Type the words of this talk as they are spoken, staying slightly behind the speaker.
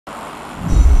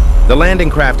The Landing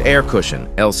Craft Air Cushion,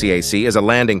 LCAC, is a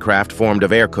landing craft formed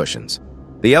of air cushions.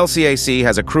 The LCAC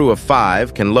has a crew of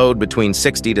 5, can load between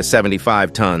 60 to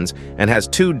 75 tons, and has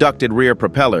 2 ducted rear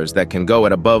propellers that can go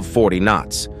at above 40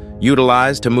 knots,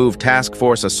 utilized to move task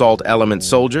force assault element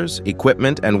soldiers,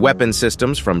 equipment, and weapon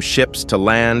systems from ships to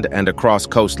land and across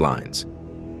coastlines.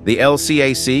 The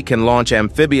LCAC can launch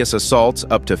amphibious assaults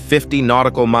up to 50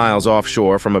 nautical miles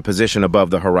offshore from a position above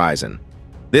the horizon.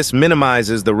 This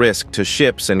minimizes the risk to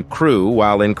ships and crew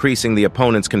while increasing the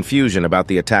opponent's confusion about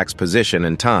the attack's position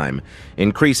and time,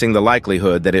 increasing the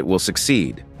likelihood that it will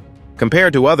succeed.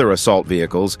 Compared to other assault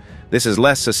vehicles, this is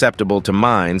less susceptible to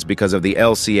mines because of the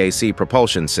LCAC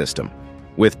propulsion system.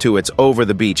 With to its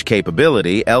over-the-beach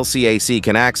capability, LCAC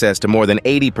can access to more than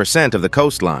 80% of the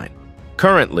coastline.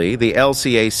 Currently, the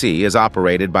LCAC is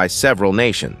operated by several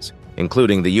nations,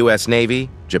 including the U.S. Navy,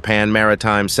 Japan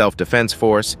Maritime Self-Defense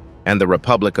Force, and the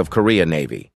Republic of Korea Navy.